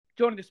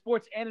Joining the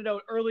Sports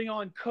Antidote early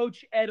on,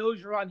 Coach Ed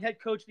Ogeron, head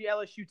coach of the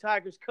LSU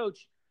Tigers.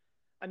 Coach,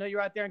 I know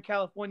you're out there in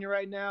California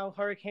right now,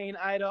 Hurricane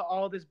Ida,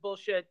 all this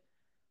bullshit.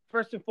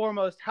 First and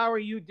foremost, how are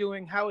you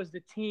doing? How is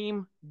the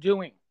team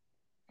doing?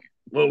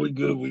 Well, we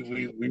good.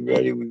 We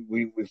ready.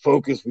 We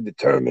focused. We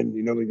determined.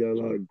 We got a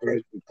lot of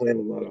grit. We playing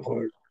a lot of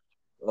heart.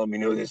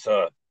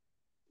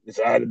 This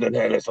Ida done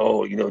had us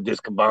all,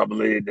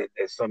 discombobulated.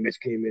 That Summits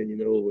came in,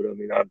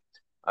 But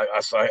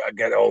I saw I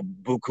got all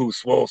buku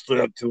swole,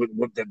 stood up to it,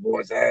 whooped that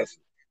boy's ass,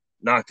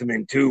 knocked him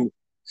in two,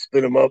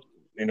 spit him up,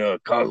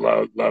 caused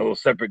a lot of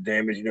separate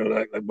damage.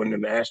 Like when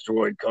an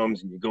asteroid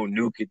comes and you go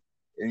nuke it,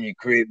 and you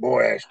create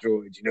more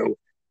asteroids.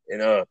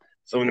 And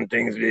some of them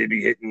things they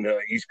be hitting the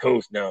East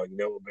Coast now. But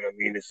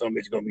the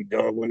Summit's gonna be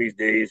done one of these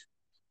days,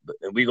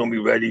 and we gonna be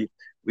ready.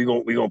 We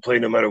gonna play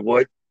no matter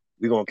what.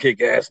 We gonna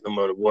kick ass no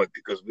matter what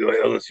because we are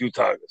LSU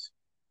Tigers.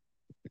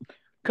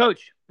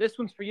 Coach, this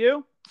one's for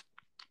you.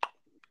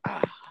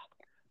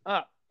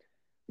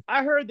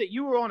 I heard that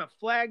you were on a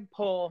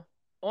flagpole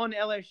on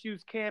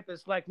LSU's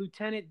campus like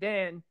Lieutenant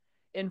Dan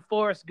in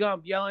Forrest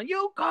Gump yelling,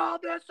 "You call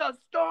this a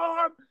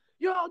storm?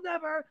 You'll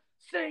never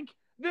sink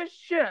this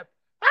ship."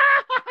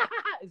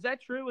 Is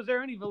that true? Was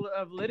there any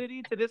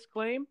validity to this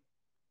claim?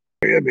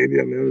 Yeah, baby.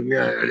 It was me.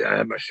 I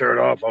had my shirt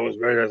off. I was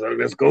ready. I was like,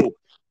 let's go.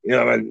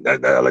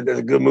 That's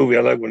a good movie.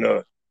 I like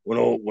when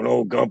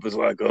old Gump is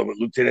like,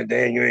 Lieutenant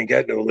Dan, you ain't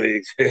got no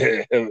legs.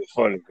 It was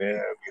funny,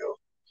 man.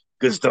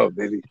 Good stuff,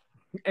 baby.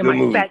 And good my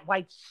movie. fat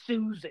white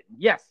Susan.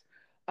 Yes.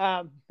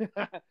 I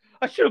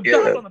should have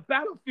died on the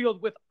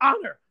battlefield with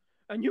honor,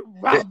 and you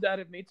robbed that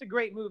of me. It's a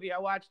great movie. I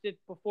watched it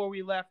before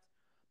we left.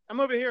 I'm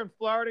over here in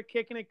Florida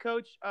kicking it,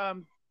 Coach.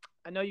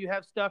 I know you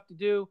have stuff to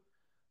do.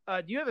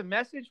 Do you have a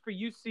message for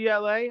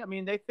UCLA?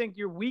 They think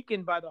you're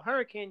weakened by the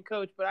Hurricane,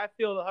 Coach, but I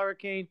feel the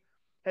Hurricane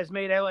has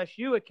made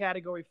LSU a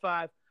Category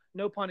 5.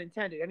 No pun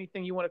intended.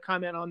 Anything you want to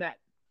comment on that?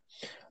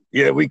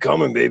 Yeah, we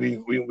coming, baby.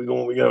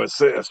 We got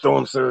a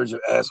storm surge of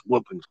ass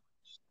whooping.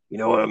 You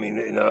know what I mean?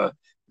 And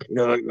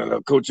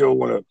Coach O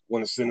wanna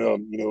send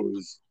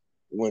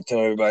want to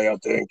tell everybody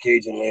out there in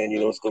Cajun land,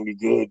 it's gonna be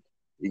good.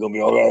 You're gonna be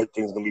all right.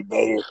 Things gonna be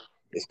better.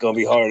 It's gonna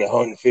be hard to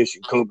hunt and fish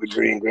in Cobra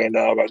Green, Grand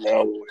Isle right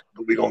now,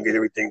 but we're gonna get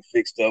everything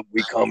fixed up.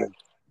 We coming.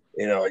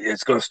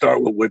 It's gonna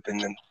start with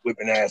whipping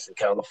ass in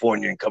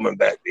California and coming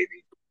back,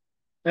 baby.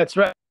 That's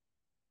right.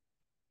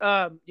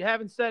 You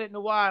haven't said it in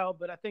a while,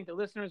 but I think the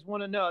listeners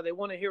want to know. They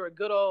want to hear a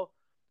good old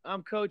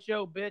 "I'm Coach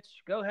O, bitch."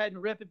 Go ahead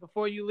and rip it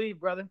before you leave,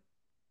 brother.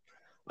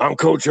 I'm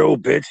Coach O,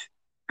 bitch.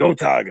 Go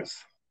Tigers.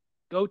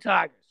 Go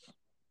Tigers.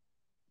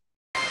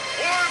 Warm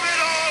it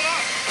all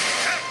up.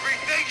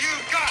 Everything you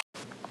got.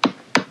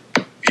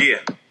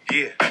 Yeah.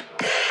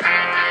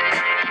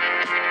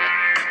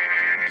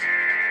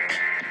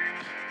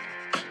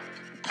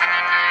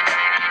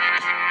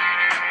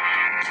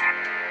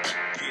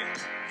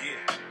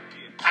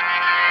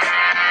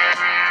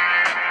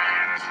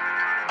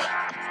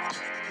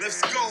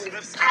 Let's go. Yeah.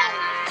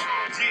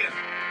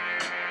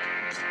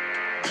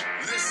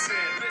 Listen.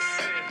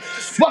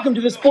 Welcome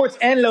to the Sports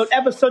Antidote,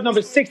 episode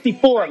number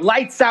 64.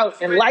 Lights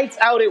out, and lights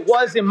out it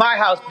was in my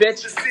house,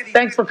 bitch.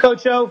 Thanks for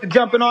Coach O for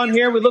jumping on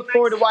here. We look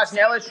forward to watching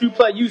LSU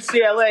play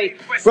UCLA.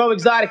 Bro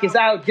Exotic is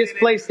out,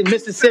 displaced in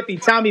Mississippi.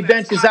 Tommy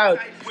Bench is out.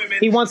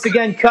 He once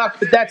again cuffed,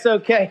 but that's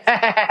okay.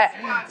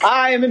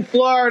 I am in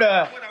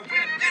Florida.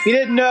 If you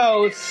didn't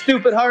know,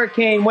 stupid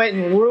hurricane went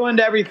and ruined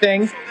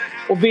everything.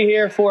 We'll be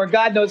here for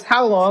God knows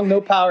how long.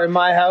 No power in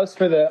my house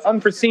for the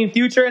unforeseen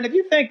future. And if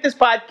you think this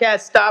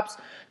podcast stops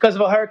because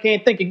of a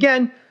hurricane, think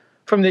again.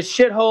 From this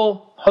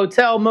shithole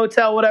hotel,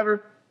 motel,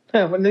 whatever.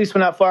 At least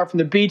we're not far from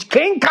the beach.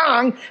 King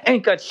Kong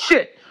ain't got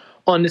shit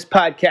on this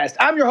podcast.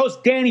 I'm your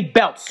host, Danny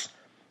Belts.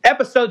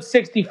 Episode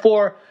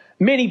 64,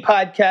 mini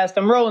podcast.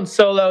 I'm rolling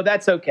solo.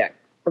 That's okay.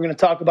 We're going to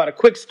talk about a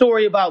quick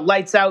story about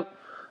lights out,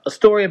 a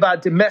story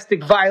about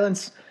domestic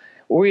violence,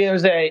 where there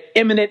was an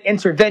imminent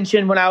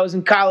intervention when I was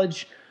in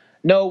college.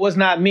 No, it was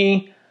not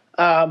me.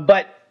 There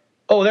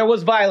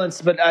was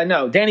violence, but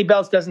no. Danny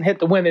Belts doesn't hit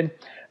the women.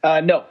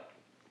 No.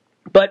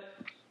 But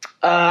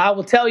I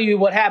will tell you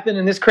what happened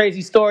in this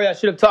crazy story I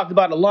should have talked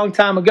about a long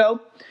time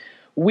ago.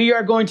 We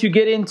are going to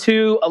get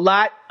into a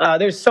lot.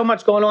 There's so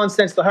much going on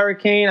since the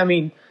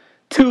hurricane.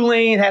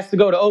 Tulane has to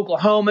go to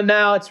Oklahoma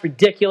now. It's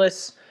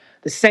ridiculous.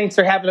 The Saints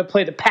are having to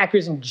play the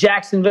Packers in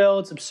Jacksonville.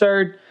 It's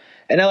absurd.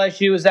 And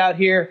LSU is out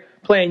here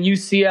playing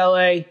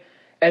UCLA.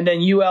 And then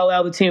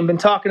ULL, the team, been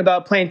talking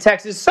about playing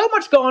Texas. So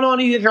much going on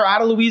either you're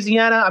out of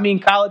Louisiana.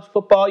 College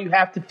football, you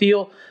have to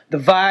feel the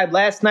vibe.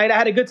 Last night, I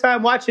had a good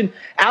time watching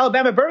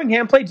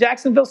Alabama-Birmingham play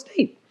Jacksonville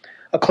State.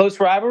 A close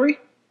rivalry.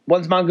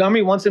 One's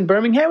Montgomery, one's in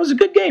Birmingham. It was a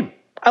good game.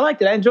 I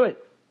liked it. I enjoyed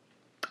it.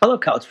 I love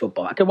college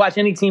football. I could watch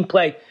any team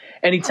play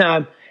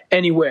anytime,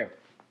 anywhere.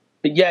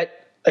 But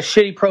yet, a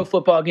shitty pro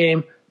football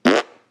game,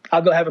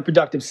 I'll go have a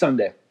productive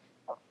Sunday.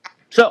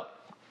 So,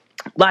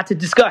 lot to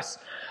discuss.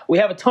 We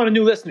have a ton of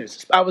new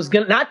listeners. I was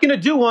not going to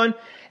do one,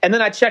 and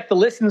then I checked the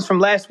listens from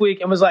last week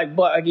and was like,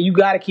 you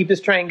got to keep this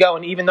train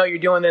going, even though you're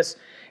doing this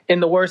in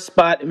the worst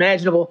spot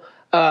imaginable.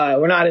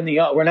 We're not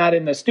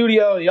in the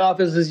studio. The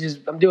office is just,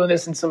 I'm doing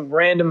this in some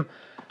random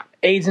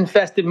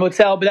AIDS-infested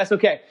motel, but that's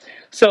okay.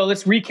 So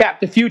let's recap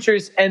the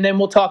futures, and then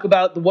we'll talk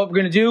about what we're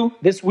going to do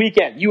this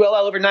weekend. ULL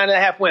over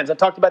 9.5 wins. I've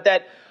talked about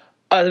that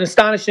an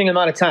astonishing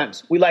amount of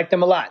times. We like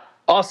them a lot.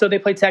 Also, they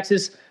play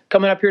Texas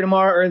coming up here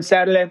tomorrow or on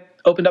Saturday.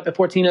 Opened up at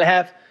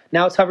 14.5.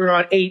 Now it's hovering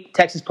around 8.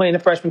 Texas playing the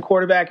freshman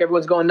quarterback.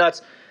 Everyone's going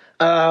nuts.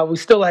 We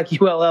still like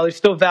ULL. There's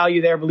still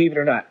value there, believe it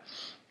or not.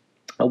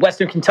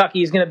 Western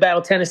Kentucky is going to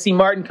battle Tennessee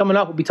Martin coming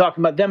up. We'll be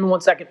talking about them in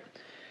 1 second.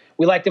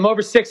 We like them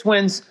over 6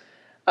 wins.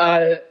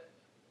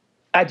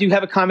 I do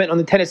have a comment on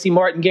the Tennessee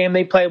Martin game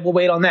they play. We'll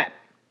wait on that.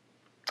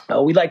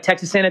 We like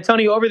Texas San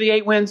Antonio over the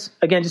 8 wins.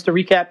 Again, just to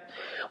recap.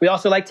 We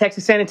also like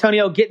Texas San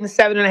Antonio getting the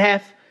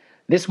 7.5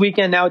 this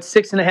weekend. Now it's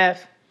 6.5.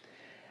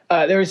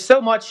 There is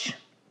so much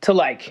to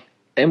like.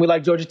 And we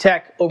like Georgia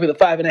Tech over the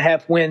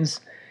 5.5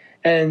 wins.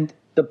 And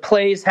the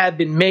plays have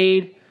been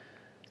made.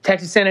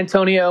 Texas San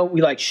Antonio.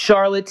 We like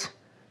Charlotte.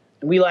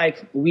 And we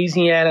like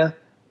Louisiana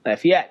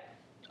Lafayette.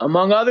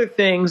 Among other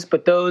things,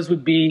 but those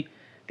would be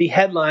the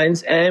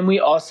headlines. And we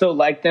also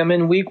like them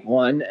in week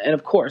 1. And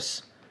of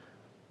course,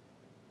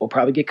 we'll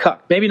probably get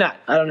cucked. Maybe not.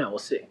 I don't know. We'll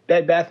see.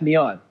 Bed Bath &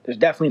 Beyond. There's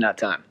definitely not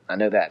time. I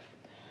know that.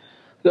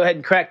 Go ahead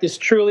and crack this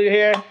Truly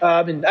here.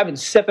 I've been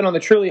sipping on the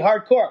Truly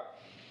hardcore.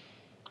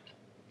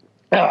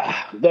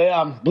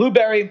 The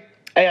blueberry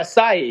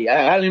acai.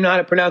 I don't even know how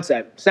to pronounce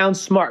that.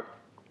 Sounds smart.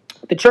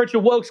 The Church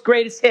of Woke's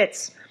Greatest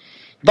Hits.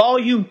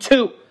 Volume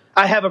 2.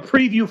 I have a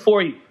preview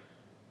for you.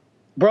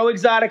 Bro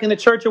Exotic and the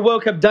Church of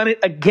Woke have done it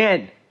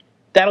again.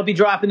 That'll be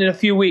dropping in a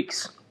few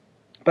weeks.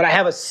 But I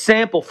have a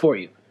sample for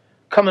you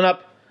coming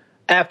up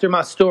after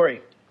my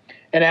story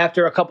and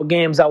after a couple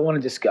games I want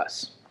to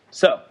discuss.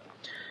 So,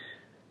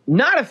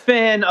 not a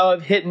fan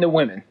of hitting the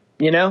women,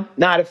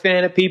 Not a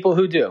fan of people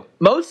who do.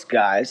 Most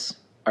guys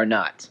are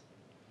not.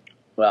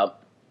 Well,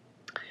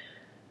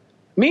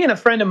 me and a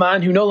friend of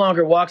mine who no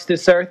longer walks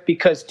this earth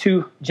because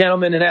 2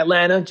 gentlemen in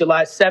Atlanta,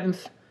 July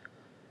 7th,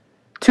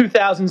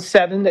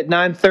 2007 at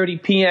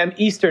 9:30 p.m.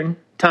 Eastern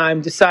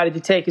time decided to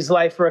take his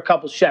life for a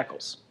couple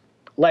shekels.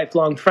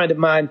 Lifelong friend of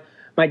mine.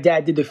 My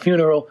dad did the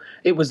funeral.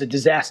 It was a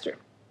disaster.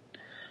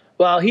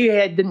 Well, he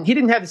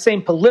didn't have the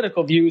same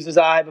political views as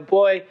I, but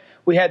boy,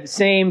 we had the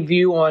same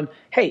view on,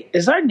 hey,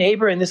 is our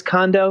neighbor in this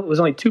condo? It was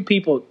only 2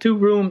 people,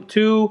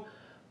 2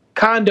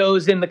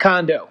 condos in the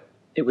condo.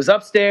 It was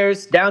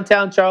upstairs,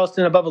 downtown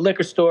Charleston, above a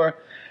liquor store,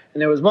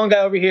 and there was one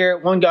guy over here,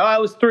 one guy,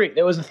 it was 3.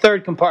 There was a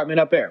 3rd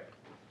compartment up there.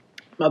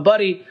 My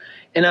buddy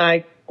and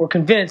I were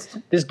convinced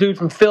this dude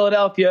from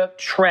Philadelphia,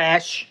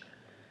 trash,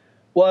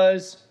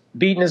 was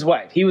beating his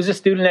wife. He was a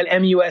student at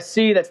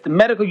MUSC. That's the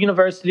medical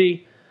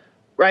university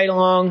right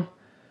along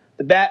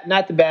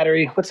not the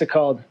Battery. What's it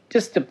called?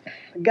 Just the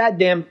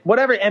goddamn,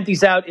 whatever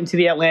empties out into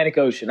the Atlantic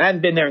Ocean. I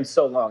haven't been there in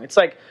so long. It's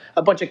like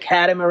a bunch of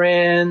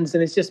catamarans,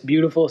 and it's just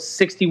beautiful.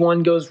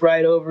 61 goes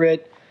right over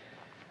it.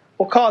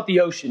 We'll call it the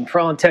ocean for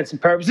all intents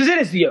and purposes. It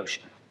is the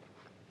ocean.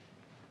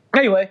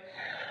 Anyway,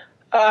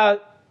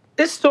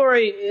 this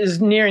story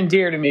is near and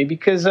dear to me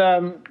because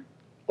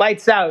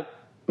lights out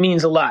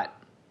means a lot.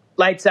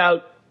 Lights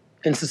out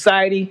in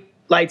society,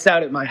 lights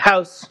out at my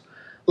house,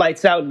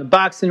 lights out in the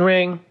boxing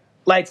ring,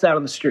 lights out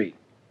on the street.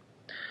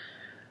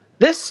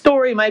 This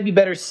story might be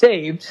better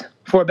saved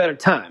for a better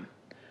time,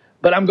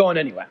 but I'm going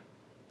anyway.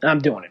 I'm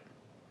doing it.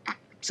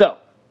 So,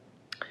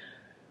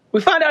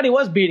 we found out he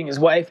was beating his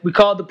wife. We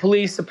called the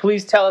police. The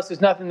police tell us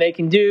there's nothing they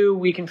can do.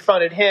 We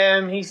confronted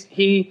him.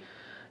 He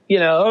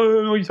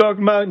oh, what are you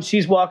talking about? And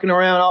she's walking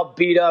around all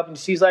beat up, and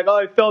she's like, oh,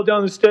 I fell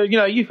down the stairs.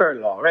 You've heard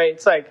it all, right?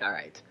 It's like, all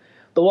right,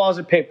 the walls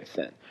are paper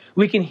thin.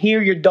 We can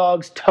hear your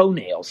dog's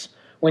toenails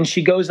when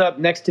she goes up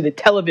next to the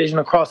television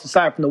across the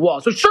side from the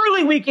wall. So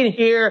surely we can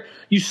hear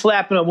you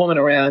slapping a woman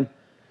around,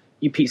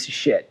 you piece of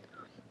shit.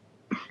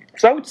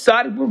 So we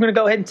decided we're going to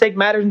go ahead and take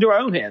matters into our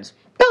own hands.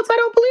 Else I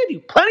don't believe you.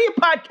 Plenty of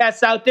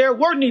podcasts out there.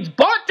 Word needs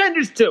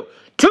bartenders too.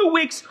 2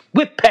 weeks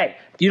with pay.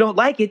 If you don't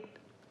like it,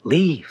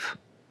 leave.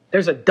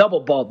 There's a double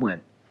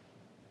Baldwin.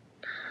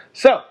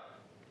 So,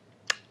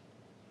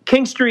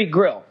 King Street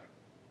Grill.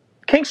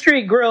 King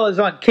Street Grill is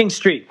on King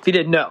Street, if you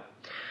didn't know.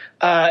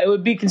 It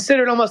would be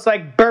considered almost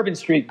like Bourbon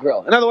Street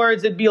Grill. In other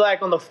words, it'd be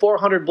like on the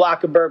 400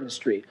 block of Bourbon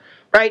Street.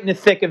 Right in the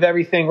thick of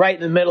everything, right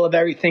in the middle of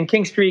everything.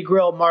 King Street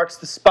Grill marks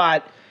the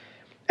spot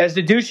as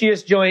the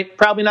douchiest joint,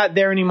 probably not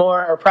there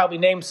anymore, or probably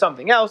named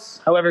something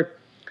else. However,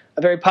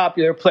 a very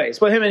popular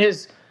place. Well, him and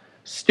his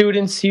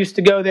students used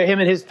to go there. Him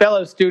and his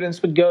fellow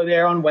students would go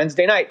there on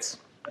Wednesday nights.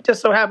 It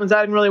just so happens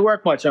I didn't really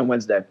work much on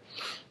Wednesday.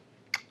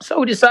 So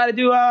we decided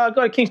to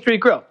go to King Street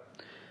Grill,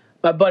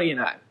 my buddy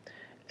and I.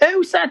 And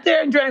we sat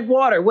there and drank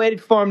water,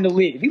 waited for him to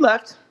leave. He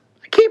left.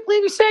 I can't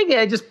believe he's saying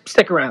it. Just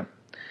stick around.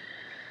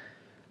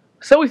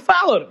 So we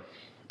followed him.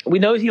 We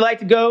know he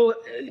liked to go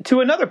to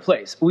another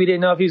place. But we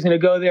didn't know if he was going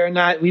to go there or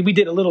not. We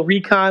did a little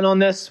recon on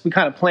this. We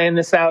kind of planned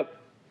this out.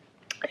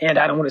 And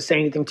I don't want to say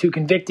anything too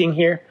convicting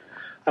here.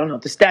 I don't know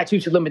what the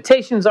statutes of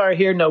limitations are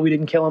here. No, we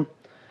didn't kill him.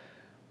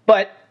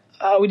 But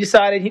we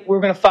decided we were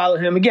going to follow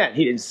him again.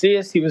 He didn't see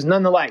us. He was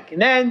none the like.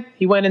 And then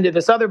he went into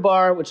this other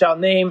bar, which I'll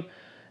name.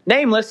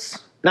 nameless,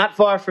 not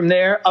far from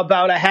there,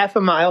 about a half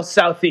a mile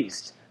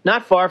southeast,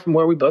 not far from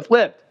where we both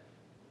lived,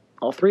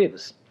 all three of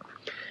us.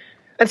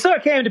 And so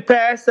it came to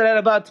pass that at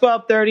about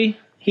 12:30,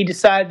 he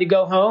decided to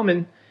go home,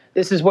 and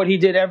this is what he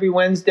did every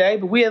Wednesday,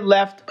 but we had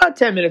left about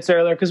 10 minutes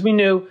earlier because we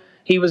knew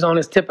he was on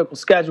his typical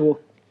schedule.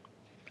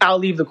 I'll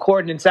leave the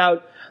coordinates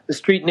out, the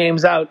street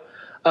names out,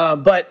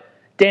 but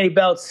Danny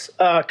Belts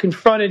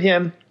confronted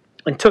him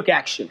and took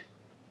action.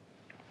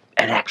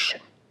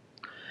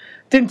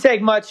 Didn't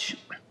take much.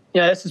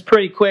 This is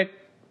pretty quick,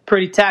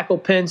 pretty tackle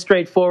pin,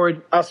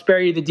 straightforward. I'll spare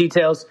you the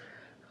details.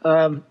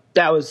 That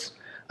was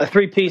a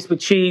 3-piece with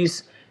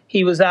cheese.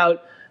 He was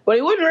out, but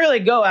he wouldn't really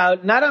go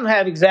out, and I don't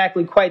have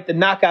exactly quite the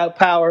knockout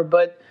power,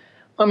 but,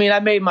 I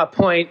made my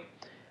point.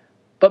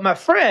 But my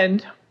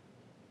friend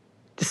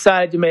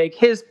decided to make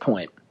his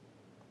point,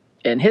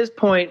 and his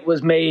point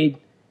was made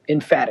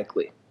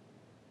emphatically.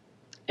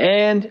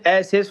 And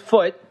as his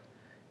foot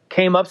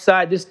came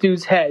upside this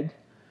dude's head,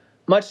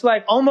 much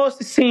like almost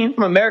a scene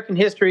from American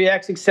History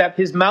X, except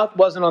his mouth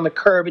wasn't on the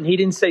curb and he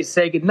didn't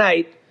say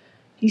goodnight.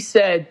 He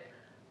said,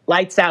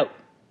 "Lights out."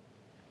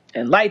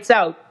 And lights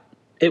out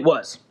it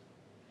was.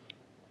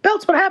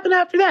 Belts, what happened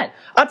after that?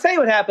 I'll tell you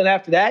what happened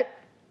after that.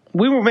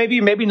 We were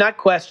maybe not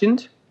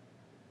questioned.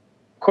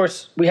 Of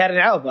course, we had an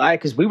alibi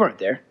because we weren't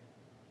there.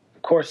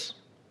 Of course,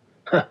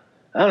 I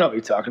don't know what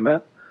you're talking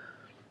about.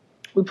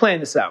 We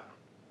planned this out.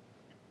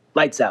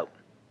 Lights out.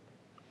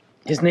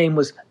 His name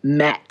was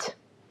Matt.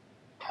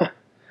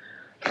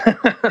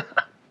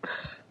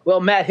 Well,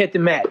 Matt hit the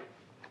mat.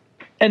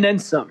 And then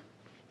some.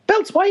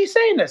 Belts, why are you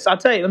saying this? I'll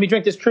tell you. Let me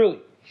drink this truly.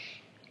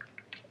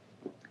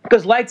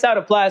 Because lights out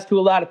applies to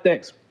a lot of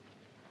things.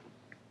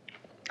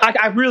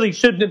 I really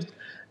shouldn't have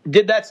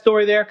did that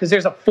story there because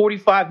there's a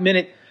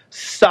 45-minute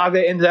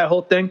saga into that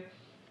whole thing.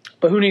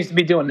 But who needs to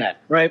be doing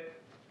that, right?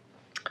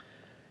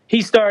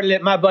 He started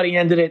it. My buddy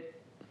ended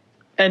it.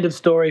 End of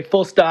story.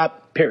 Full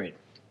stop. Period.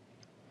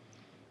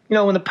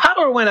 When the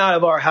power went out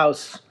of our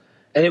house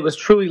and it was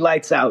truly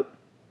lights out,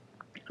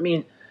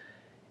 you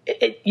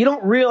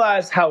don't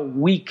realize how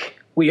weak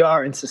we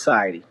are in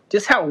society.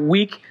 Just how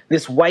weak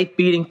this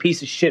wife-beating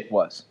piece of shit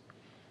was.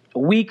 A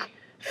weak,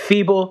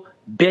 feeble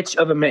bitch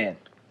of a man.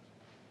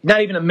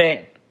 Not even a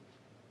man.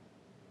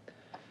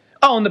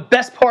 Oh, and the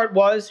best part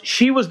was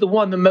she was the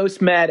one the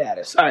most mad at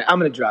us. All right, I'm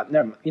going to drop.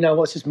 Never mind.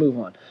 Let's just move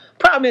on.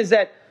 Problem is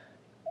that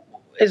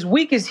as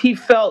weak as he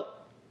felt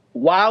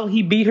while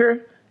he beat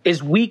her,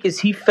 as weak as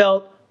he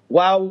felt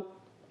while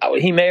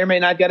he may or may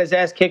not got his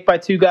ass kicked by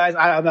two guys,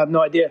 I have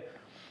no idea.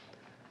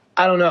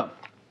 I don't know.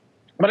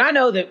 But I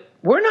know that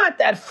we're not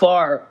that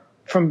far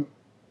from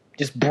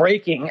just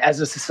breaking as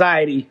a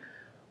society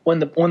when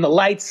the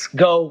lights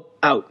go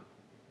out.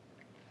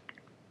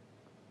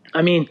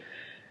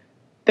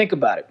 Think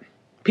about it.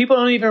 People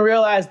don't even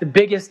realize the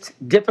biggest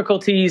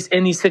difficulties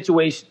in these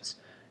situations.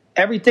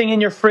 Everything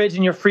in your fridge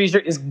and your freezer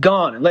is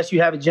gone unless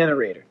you have a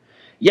generator.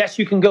 Yes,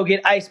 you can go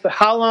get ice, but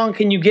how long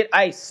can you get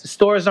ice? The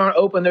stores aren't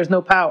open. There's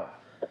no power.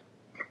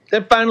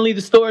 Then finally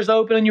the store's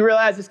open and you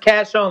realize it's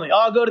cash only. Oh,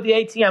 I'll go to the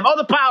ATM. Oh,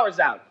 the power's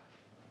out.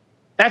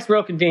 That's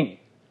real convenient.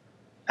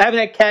 I haven't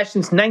had cash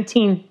since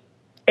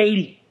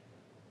 1980.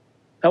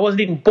 I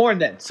wasn't even born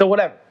then, so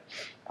whatever.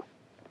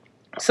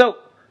 So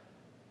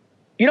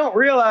you don't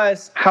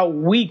realize how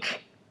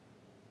weak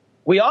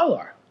we all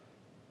are.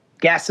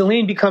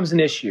 Gasoline becomes an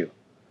issue.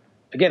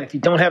 Again, if you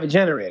don't have a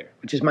generator,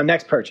 which is my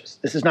next purchase.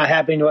 This is not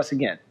happening to us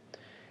again.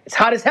 It's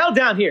hot as hell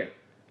down here.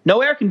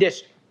 No air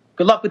conditioning.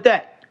 Good luck with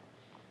that.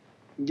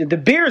 The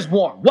beer is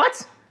warm.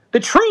 What? The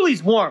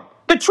Truly's warm.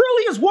 The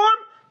Truly is warm?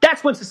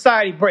 That's when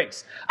society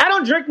breaks. I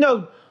don't drink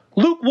no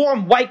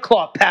lukewarm White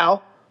Claw,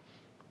 pal.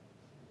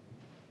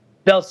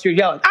 Belts, you're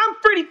yelling.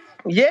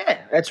 Yeah,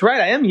 that's right.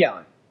 I am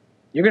yelling.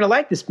 You're going to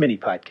like this mini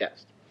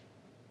podcast.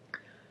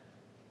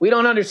 We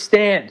don't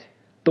understand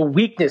the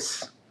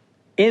weakness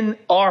in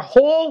our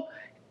whole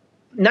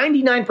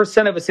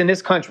 99% of us in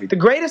this country, the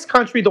greatest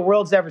country the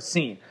world's ever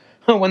seen.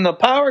 When the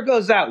power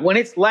goes out, when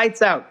it's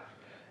lights out,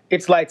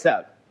 it's lights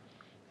out.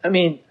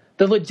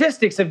 The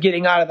logistics of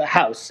getting out of the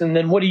house, and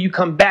then what do you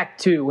come back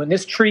to? And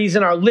this tree's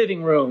in our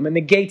living room, and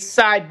the gate's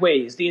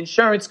sideways, the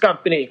insurance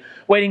company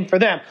waiting for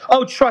them.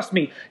 Oh, trust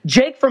me,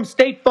 Jake from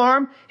State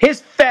Farm,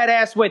 his fat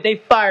ass,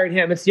 they fired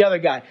him. It's the other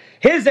guy.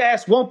 His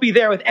ass won't be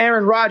there with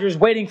Aaron Rodgers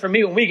waiting for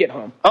me when we get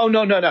home. Oh,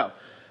 no.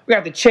 We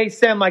have to chase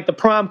them like the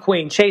prom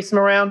queen, chase them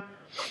around.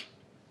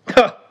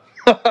 That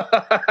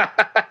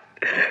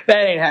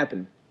ain't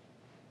happening.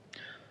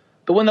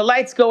 But when the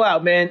lights go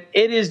out, man,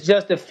 it is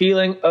just a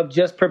feeling of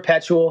just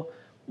perpetual,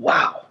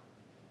 wow,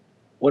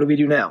 what do we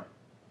do now?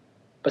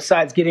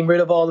 Besides getting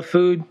rid of all the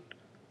food,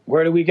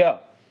 where do we go?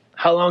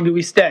 How long do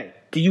we stay?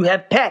 Do you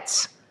have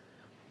pets?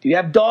 Do you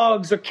have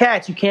dogs or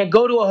cats? You can't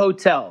go to a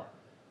hotel.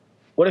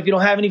 What if you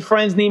don't have any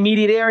friends in the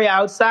immediate area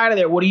outside of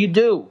there? What do you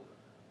do?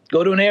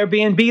 Go to an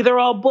Airbnb, they're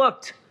all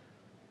booked.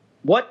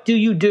 What do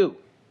you do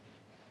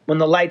when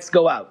the lights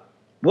go out?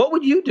 What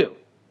would you do?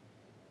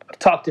 I've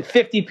talked to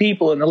 50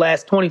 people in the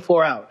last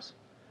 24 hours.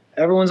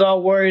 Everyone's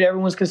all worried.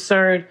 Everyone's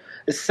concerned.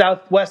 The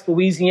Southwest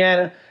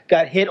Louisiana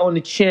got hit on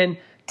the chin.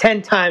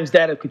 10 times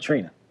that of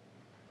Katrina.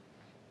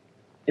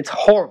 It's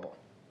horrible.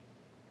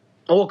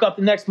 I woke up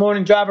the next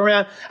morning, driving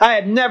around. I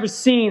had never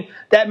seen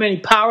that many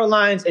power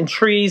lines and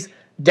trees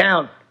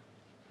down.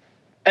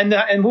 And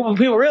what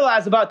people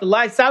realize about the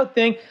lights out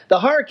thing, the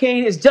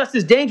hurricane is just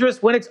as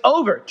dangerous when it's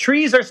over.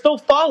 Trees are still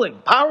falling.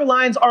 Power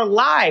lines are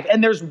live,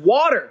 and there's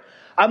water.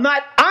 I'm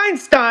not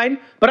Einstein,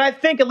 but I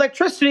think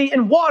electricity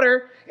and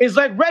water is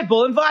like Red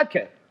Bull and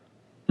vodka.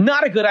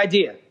 Not a good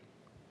idea.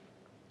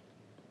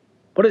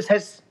 What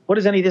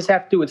does any of this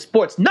have to do with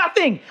sports?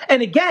 Nothing.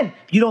 And again,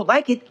 if you don't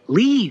like it,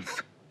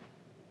 leave.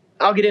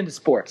 I'll get into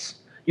sports.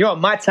 You're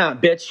on my time,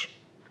 bitch.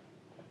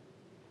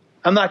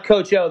 I'm not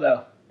Coach O,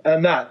 though.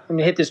 I'm not. I'm going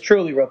to hit this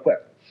truly real quick.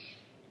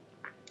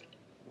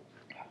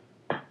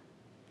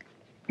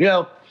 You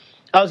know,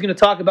 I was going to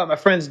talk about my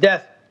friend's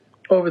death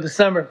over the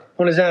summer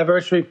on his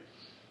anniversary,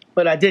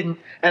 but I didn't.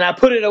 And I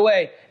put it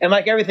away. And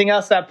like everything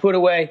else I put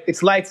away,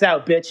 it's lights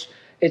out, bitch.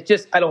 It's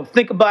just, I don't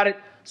think about it.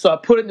 So I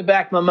put it in the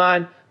back of my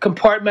mind,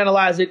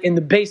 compartmentalize it in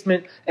the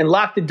basement, and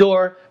lock the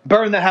door,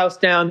 burn the house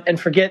down, and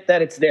forget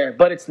that it's there.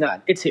 But it's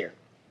not. It's here.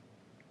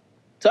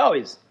 It's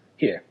always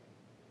here.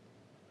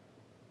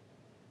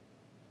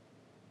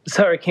 This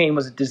hurricane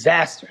was a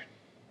disaster.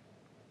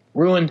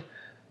 Ruined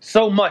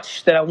so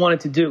much that I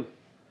wanted to do.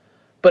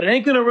 But it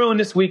ain't going to ruin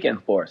this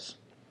weekend for us.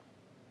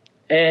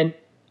 And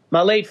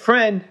my late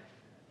friend,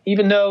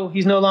 even though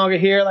he's no longer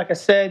here, like I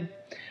said,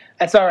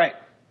 that's all right.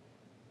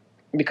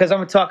 Because I'm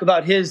going to talk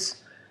about his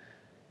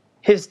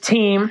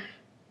team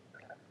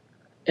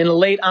in a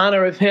late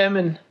honor of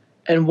him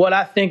and what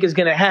I think is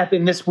going to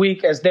happen this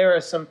week, as there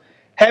are some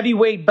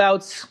heavyweight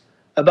bouts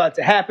about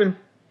to happen.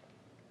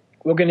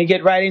 We're going to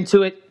get right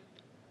into it.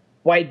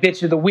 White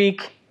bitch of the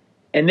week.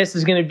 And this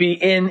is going to be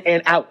in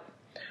and out.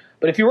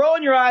 But if you're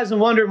rolling your eyes and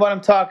wondering what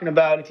I'm talking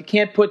about, if you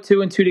can't put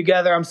two and two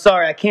together, I'm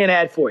sorry, I can't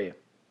add for you.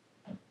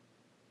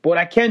 But what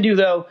I can do,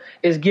 though,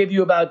 is give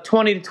you about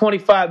 20 to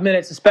 25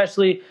 minutes,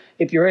 especially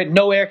if you're in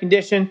no air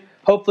condition.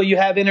 Hopefully you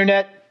have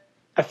internet.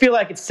 I feel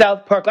like it's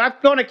South Park. I'm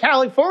going to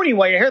California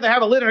where you hear they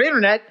have a little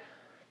internet.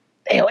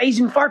 Hey,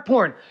 Asian fart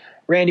porn.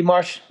 Randy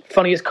Marsh,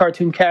 funniest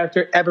cartoon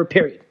character ever,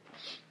 period.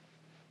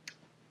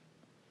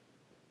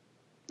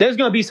 There's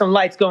going to be some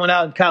lights going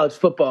out in college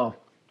football.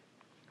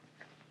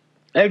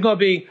 There's going to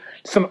be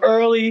some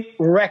early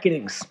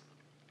reckonings.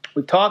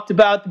 We talked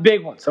about the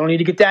big ones. I don't need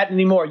to get that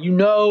anymore. You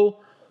know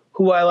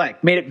who I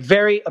like. Made it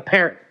very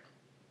apparent.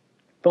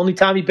 If only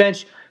Tommy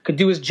Bench could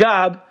do his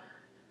job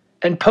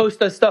and post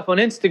that stuff on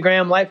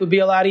Instagram, life would be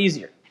a lot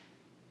easier.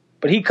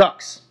 But he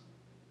cucks.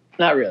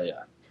 Not really.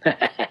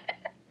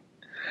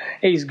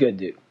 He's a good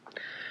dude.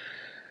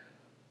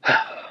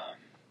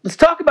 Let's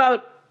talk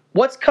about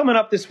what's coming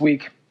up this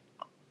week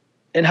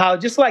and how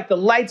just like the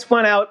lights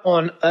went out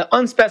on an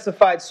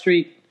unspecified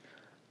street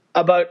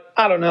about,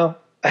 I don't know,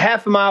 a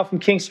half a mile from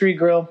King Street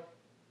Grill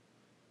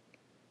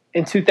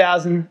in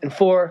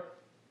 2004,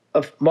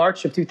 of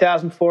March of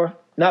 2004,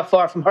 not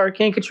far from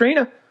Hurricane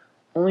Katrina,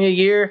 only a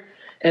year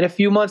and a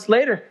few months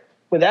later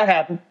when that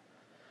happened.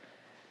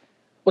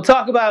 We'll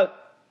talk about,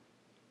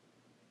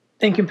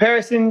 in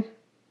comparison,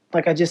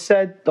 like I just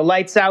said, the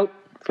lights out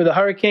for the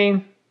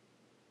hurricane.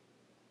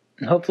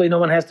 And hopefully no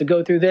one has to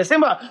go through this.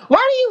 And why do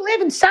you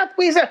live in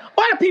Southwest?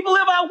 Why do people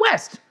live out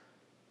west?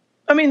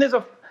 I mean, there's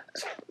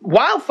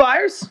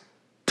wildfires,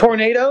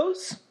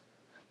 tornadoes,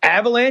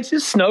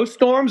 avalanches,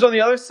 snowstorms on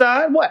the other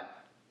side. What?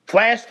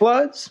 Flash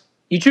floods?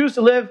 You choose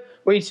to live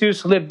where you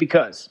choose to live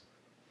because.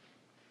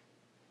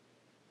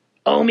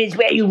 Home is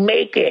where you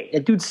make it.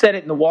 That dude said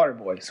it in The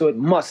Waterboy, so it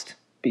must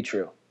be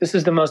true. This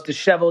is the most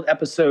disheveled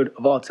episode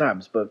of all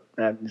times, but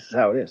this is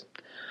how it is.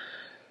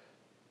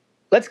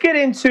 Let's get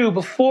into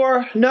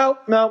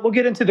we'll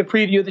get into the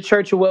preview of the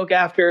Church Awoke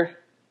after.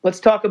 Let's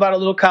talk about a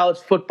little college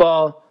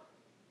football,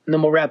 and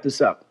then we'll wrap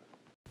this up.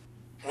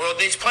 World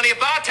needs plenty of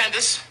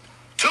bartenders.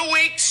 2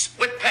 weeks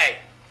with pay.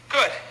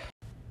 Good.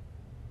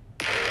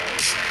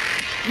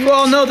 You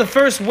all know the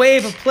first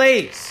wave of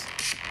plays,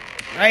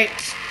 right?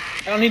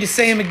 I don't need to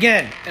say them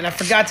again. And I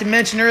forgot to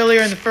mention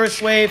earlier in the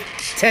first wave,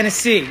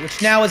 Tennessee,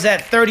 which now is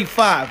at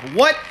 35.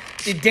 What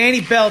did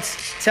Danny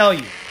Belts tell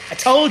you? I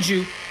told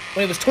you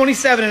when it was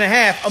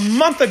 27.5 a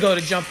month ago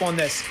to jump on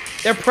this.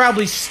 They're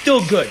probably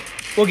still good.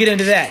 We'll get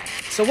into that.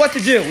 So what to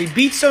do? We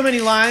beat so many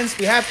lines.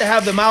 We have to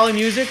have the Molly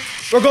music.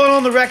 We're going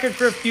on the record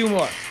for a few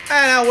more.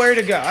 I don't know where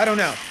to go. I don't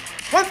know.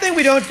 One thing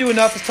we don't do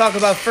enough is talk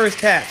about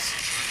first halves.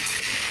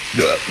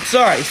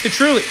 Sorry, it's the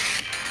truly.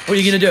 What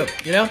are you going to do,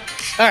 you know?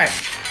 All right.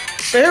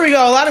 So here we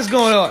go. A lot is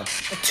going on.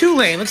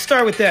 Tulane, let's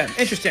start with them.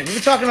 Interesting. We've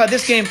been talking about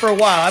this game for a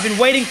while. I've been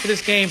waiting for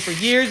this game for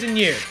years and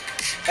years.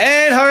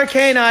 And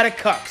Hurricane out of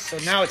Cups. So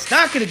now it's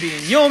not going to be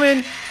in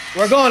Yulman.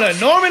 We're going to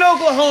Norman,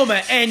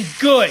 Oklahoma, and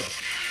good.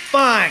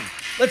 Fine.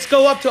 Let's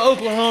go up to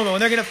Oklahoma,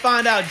 and they're going to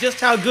find out just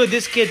how good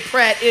this kid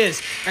Pratt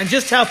is and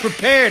just how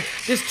prepared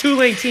this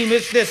Tulane team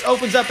is for this.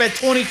 Opens up at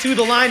 22.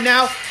 The line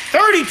now,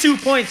 32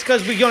 points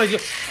because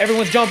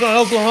everyone's jumping on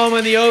Oklahoma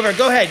in the over.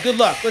 Go ahead. Good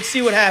luck. Let's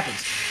see what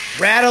happens.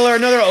 Rattler,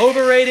 another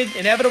overrated,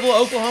 inevitable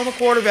Oklahoma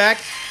quarterback,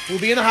 will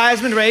be in the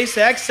Heisman race,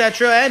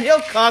 etc., and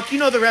he'll cuck. You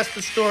know the rest of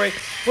the story.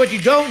 What you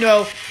don't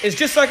know is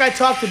just like I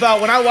talked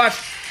about when I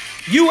watched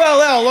ULL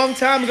a long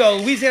time ago,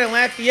 Louisiana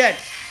Lafayette,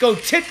 go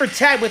tit for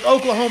tat with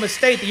Oklahoma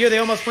State the year they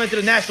almost went to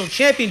the national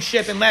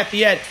championship in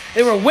Lafayette.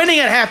 They were winning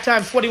at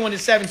halftime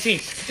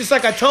 21-17. Just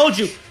like I told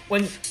you,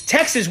 when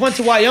Texas went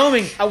to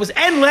Wyoming, I was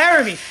in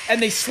Laramie,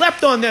 and they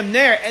slept on them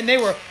there, and they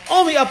were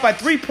only up by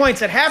 3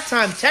 points at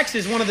halftime.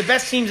 Texas, one of the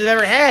best teams they've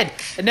ever had,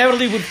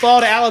 inevitably would fall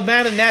to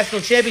Alabama in the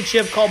national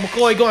championship, called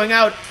McCoy going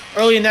out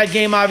early in that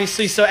game,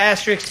 obviously, so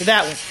asterisk to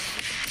that one.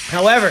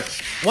 However,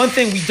 one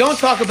thing we don't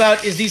talk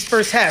about is these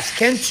first halves.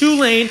 Can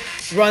Tulane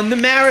run the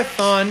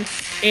marathon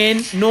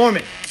in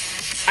Norman?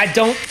 I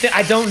don't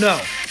know.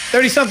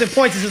 30-something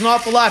points is an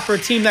awful lot for a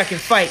team that can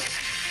fight,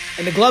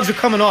 and the gloves are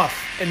coming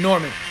off in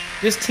Norman.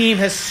 This team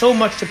has so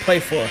much to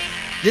play for.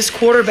 This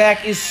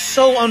quarterback is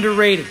so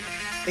underrated.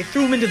 They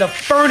threw him into the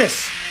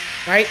furnace,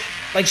 right?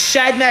 Like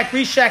Shadrach,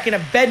 Meshach, and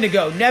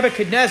Abednego,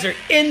 Nebuchadnezzar,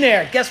 in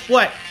there. Guess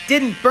what?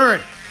 Didn't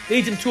burn.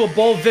 Leads him to a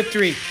bowl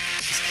victory.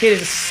 This kid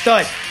is a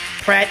stud.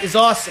 Pratt is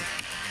awesome.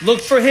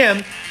 Look for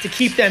him to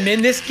keep them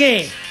in this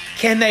game.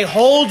 Can they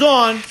hold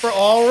on for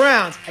all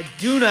rounds? I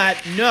do not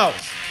know.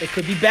 They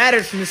could be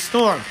battered from the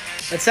storm.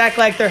 Let's act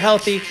like they're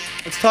healthy.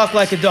 Let's talk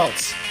like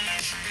adults.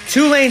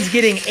 Tulane's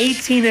getting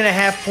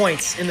 18.5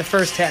 points in the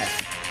first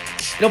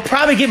half. It'll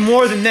probably get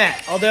more than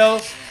that,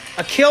 although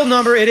a kill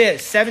number it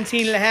is.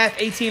 17.5,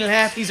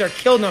 18.5, these are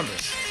kill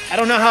numbers. I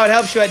don't know how it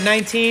helps you at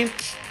 19,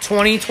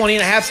 20,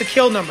 20.5 is a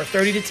kill number,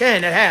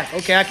 30-10 at half.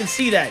 Okay, I can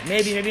see that.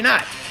 Maybe, maybe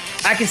not.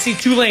 I can see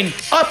Tulane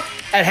up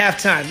at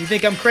halftime. You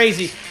think I'm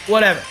crazy?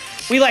 Whatever.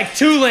 We like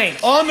Tulane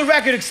on the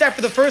record except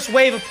for the first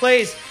wave of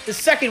plays, the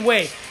second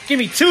wave. Give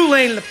me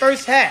Tulane in the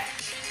first half.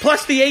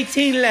 Plus the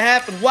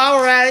 18.5, and while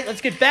we're at it,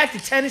 let's get back to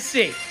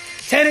Tennessee.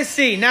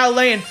 Tennessee now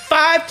laying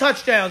 5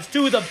 touchdowns,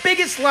 2 of the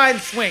biggest line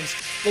swings.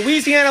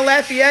 Louisiana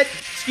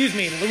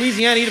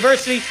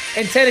University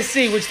and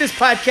Tennessee, which this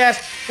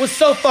podcast was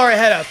so far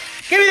ahead of.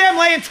 Give me them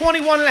laying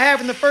 21.5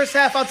 in the first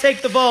half. I'll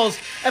take the Vols.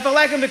 If I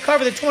like them to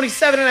cover the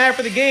 27.5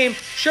 for the game,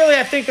 surely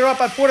I think they're up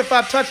by 4 to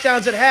 5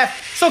 touchdowns at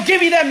half. So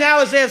give me them now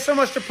as they have so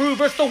much to prove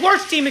versus the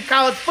worst team in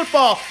college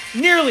football,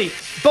 nearly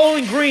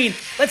Bowling Green.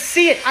 Let's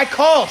see it. I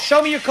call.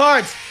 Show me your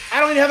cards. I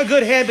don't even have a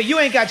good hand, but you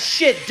ain't got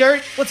shit,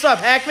 dirt. What's up,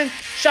 Hackman?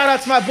 Shout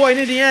out to my boy in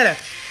Indiana.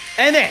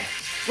 And then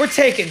we're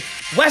taking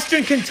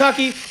Western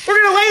Kentucky. We're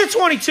going to lay the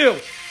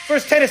 22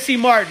 versus Tennessee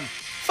Martin.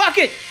 Fuck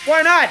it.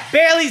 Why not?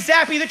 Bailey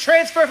Zappi, the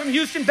transfer from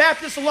Houston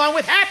Baptist, along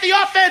with half the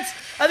offense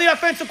of the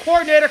offensive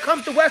coordinator,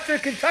 comes to Western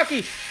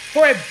Kentucky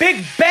for a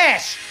big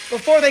bash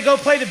before they go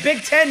play the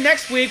Big Ten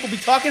next week. We'll be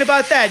talking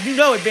about that. You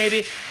know it,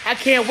 baby. I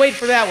can't wait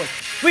for that one.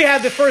 We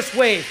have the first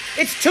wave.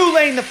 It's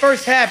Tulane the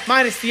first half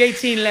minus the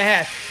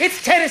 18.5.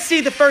 It's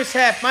Tennessee the first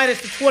half minus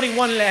the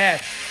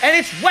 21.5. And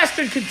it's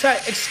Western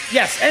Kentucky,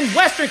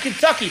 Western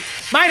Kentucky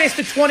minus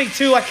the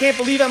 22. I can't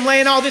believe I'm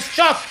laying all this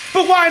chalk,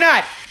 but why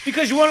not?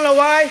 Because you want to know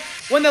why?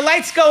 When the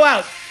lights go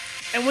out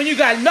and when you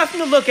got nothing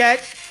to look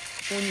at,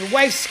 when your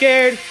wife's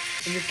scared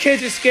and your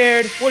kids are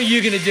scared, what are you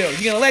going to do?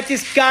 You going to let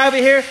this guy over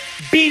here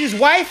beat his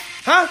wife?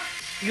 Huh?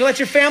 You going to let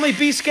your family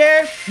be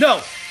scared?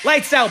 No.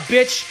 Lights out,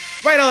 bitch.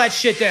 Write all that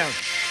shit down.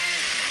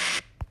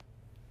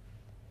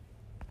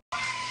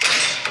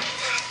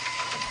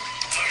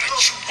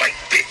 You white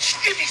bitch,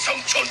 give me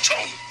some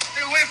chon-chon.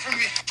 Stay away from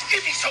me.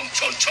 Give me some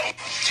chon-chon.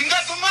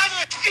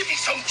 Give me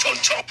some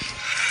chon-chon.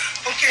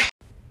 Okay.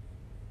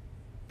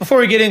 Before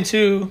we get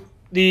into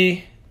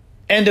the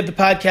end of the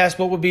podcast,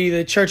 what will be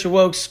the Church of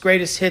Woke's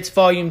Greatest Hits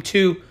Volume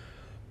 2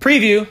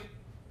 preview,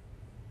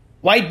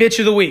 White Bitch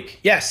of the Week.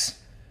 Yes,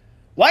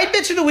 White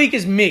Bitch of the Week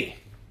is me.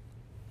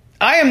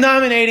 I am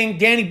nominating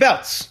Danny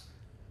Belts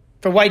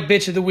for White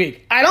Bitch of the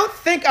Week. I don't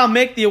think I'll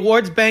make the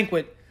awards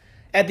banquet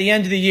at the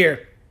end of the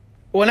year.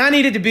 When I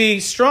needed to be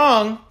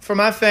strong for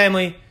my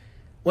family,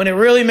 when it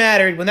really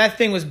mattered, when that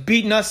thing was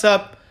beating us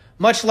up,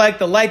 much like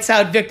the lights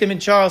out victim in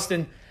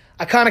Charleston,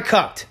 I kind of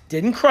cucked.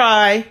 Didn't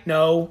cry,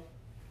 no.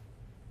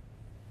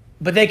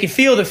 But they could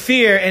feel the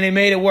fear, and it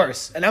made it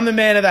worse. And I'm the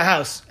man of the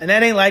house, and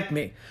that ain't like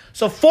me.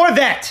 So for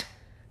that,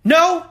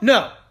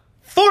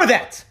 for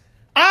that,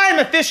 I'm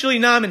officially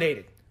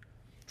nominated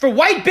for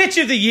White Bitch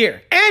of the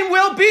Year, and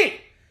will be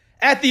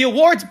at the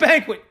awards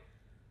banquet,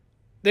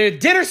 the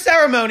dinner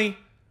ceremony,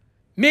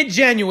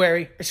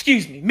 mid-December.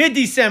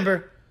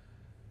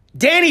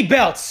 Danny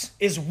Belts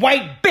is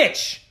White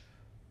Bitch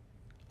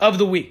of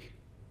the Week.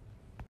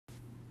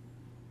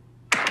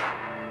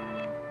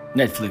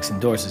 Netflix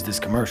endorses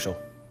this commercial.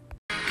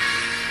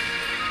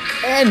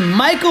 And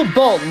Michael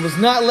Bolton was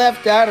not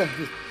left out of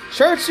the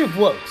Church of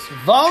Wokes,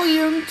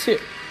 Volume 2.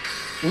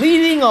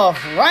 Leading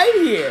off right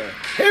here.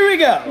 Here we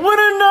go. When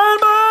a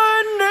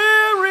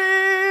non-binary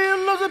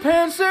loves a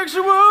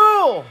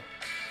pansexual,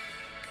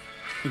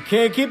 you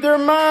can't keep their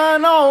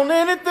mind on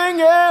anything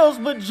else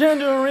but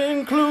gender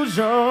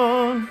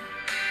inclusion.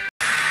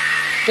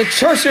 The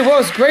Church of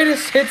Wokes'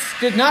 greatest hits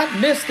did not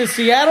miss the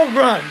Seattle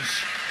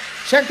grunge.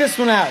 Check this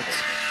one out.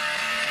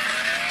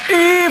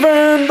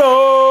 Even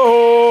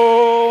though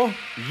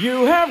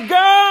I've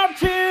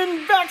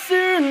gotten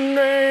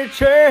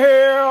vaccinated.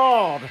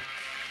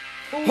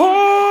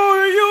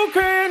 Oh, you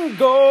can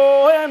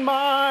go in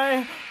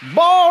my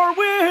bar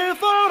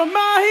without a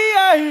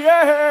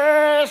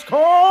mask.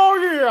 Oh,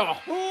 yeah.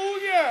 Oh,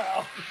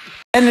 yeah.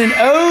 And an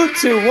ode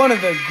to one of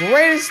the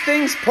greatest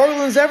things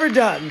Portland's ever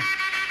done.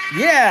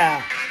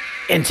 Yeah.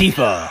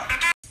 Antifa.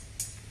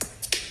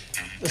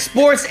 The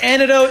Sports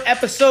Antidote,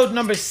 episode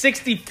number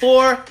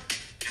 64.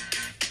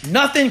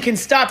 Nothing can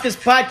stop this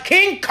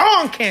King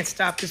Kong can't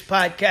stop this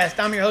podcast.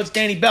 I'm your host,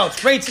 Danny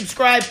Belts. Rate,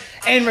 subscribe,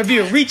 and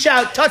review. Reach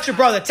out, touch a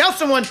brother. Tell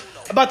someone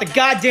about the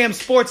goddamn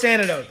Sports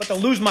Antidote. About to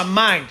lose my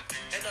mind.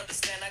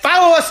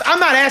 Follow us.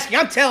 I'm not asking.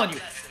 I'm telling you.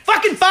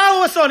 Fucking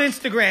follow us on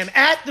Instagram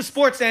at the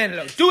Sports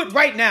Antidote. Do it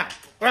right now,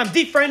 or I'm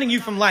defriending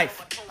you from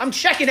life. I'm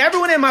checking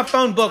everyone in my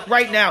phone book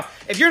right now.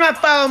 If you're not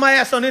following my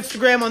ass on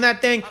Instagram on that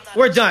thing,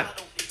 we're done.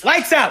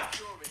 Lights out.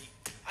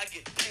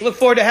 Look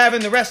forward to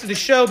having the rest of the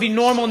show be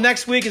normal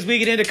next week as we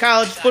get into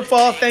college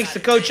football, thanks to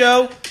Coach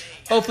O.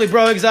 Hopefully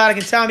Bro Exotic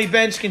and Tommy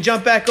Bench can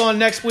jump back on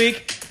next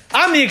week.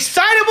 I'm the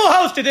excitable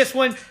host of this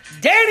one,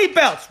 Danny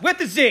Belts with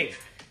the Z.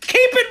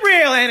 Keep it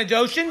real,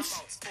 Antidotians.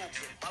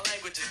 My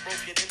language is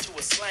broken into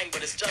a slang,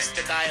 but it's just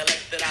a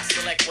dialect that I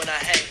select when I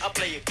hang. I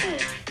play it cool,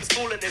 'cause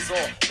fooling is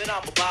all that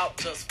I'm about,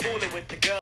 just fooling with the girl.